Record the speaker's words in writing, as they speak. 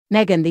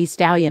Megan Thee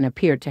Stallion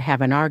appeared to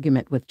have an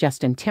argument with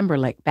Justin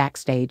Timberlake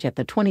backstage at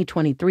the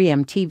 2023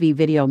 MTV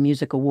Video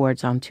Music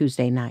Awards on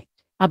Tuesday night.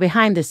 A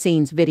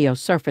behind-the-scenes video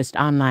surfaced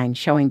online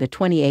showing the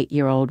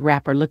 28-year-old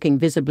rapper looking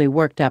visibly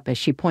worked up as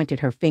she pointed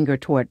her finger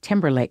toward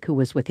Timberlake, who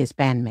was with his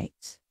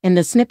bandmates. In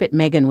the snippet,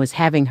 Megan was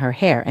having her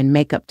hair and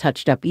makeup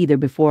touched up either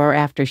before or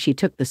after she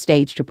took the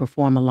stage to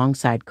perform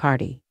alongside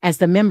Cardi. As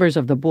the members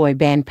of the boy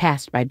band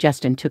passed by,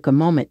 Justin took a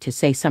moment to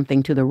say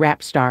something to the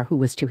rap star who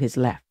was to his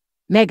left.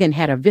 Megan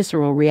had a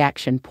visceral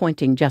reaction,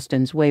 pointing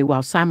Justin's way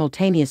while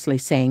simultaneously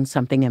saying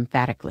something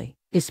emphatically.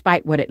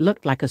 Despite what it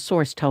looked like, a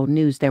source told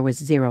News there was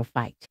zero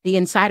fight. The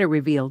insider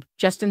revealed,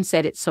 Justin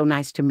said, "It's so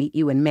nice to meet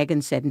you," and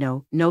Megan said,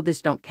 No,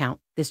 this don't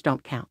count, this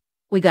don't count.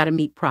 We gotta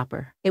meet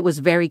proper. It was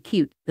very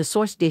cute," the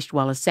source dished,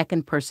 while a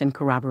second person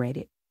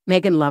corroborated.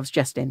 Megan loves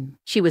Justin.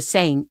 She was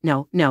saying,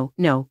 No,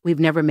 we've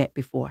never met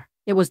before.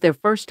 It was their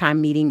first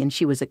time meeting and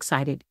she was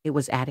excited, it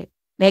was added.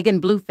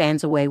 Megan blew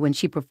fans away when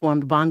she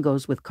performed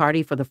bongos with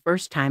Cardi for the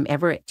first time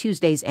ever at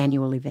Tuesday's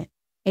annual event.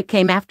 It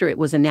came after it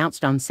was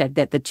announced on set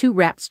that the two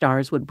rap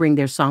stars would bring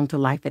their song to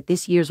life at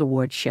this year's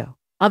awards show.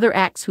 Other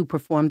acts who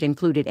performed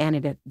included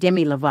Anita,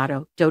 Demi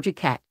Lovato, Doja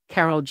Cat,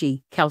 Karol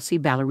G, Kelsea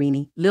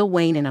Ballerini, Lil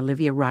Wayne, and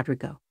Olivia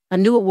Rodrigo. A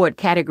new award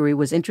category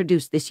was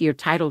introduced this year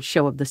titled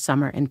Show of the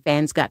Summer, and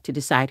fans got to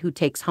decide who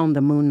takes home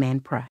the Moon Man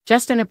prize.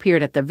 Justin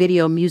appeared at the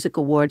Video Music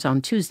Awards on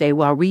Tuesday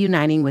while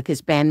reuniting with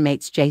his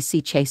bandmates J.C.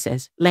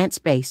 Chasez, Lance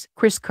Bass,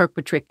 Chris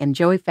Kirkpatrick, and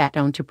Joey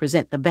Fatone to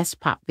present the Best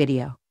Pop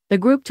Video. The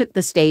group took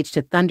the stage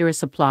to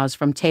thunderous applause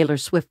from Taylor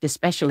Swift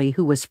especially,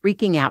 who was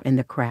freaking out in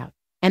the crowd.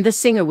 And the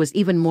singer was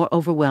even more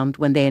overwhelmed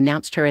when they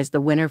announced her as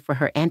the winner for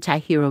her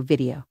Anti-Hero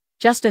video.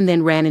 Justin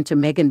then ran into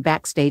Megan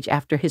backstage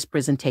after his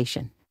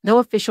presentation. No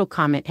official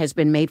comment has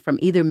been made from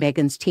either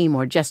Megan's team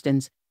or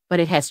Justin's, but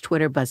it has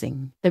Twitter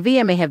buzzing. The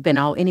VMA have been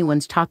all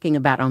anyone's talking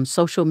about on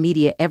social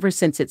media ever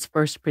since its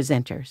first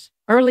presenters.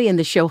 Early in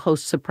the show,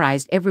 hosts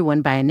surprised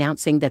everyone by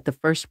announcing that the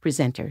first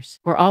presenters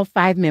were all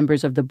 5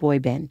 members of the boy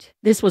band.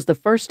 This was the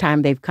first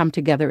time they've come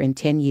together in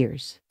 10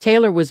 years.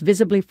 Taylor was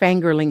visibly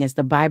fangirling as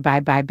the Bye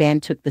Bye Bye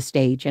band took the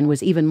stage and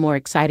was even more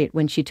excited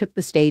when she took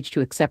the stage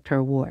to accept her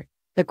award.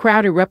 The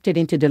crowd erupted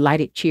into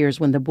delighted cheers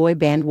when the boy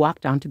band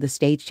walked onto the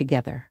stage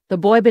together. The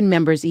boy band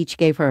members each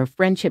gave her a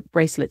friendship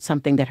bracelet,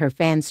 something that her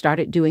fans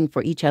started doing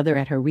for each other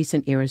at her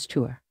recent Eras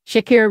tour.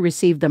 Shakira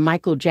received the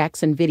Michael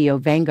Jackson Video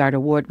Vanguard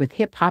Award, with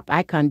hip-hop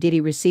icon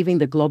Diddy receiving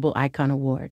the Global Icon Award.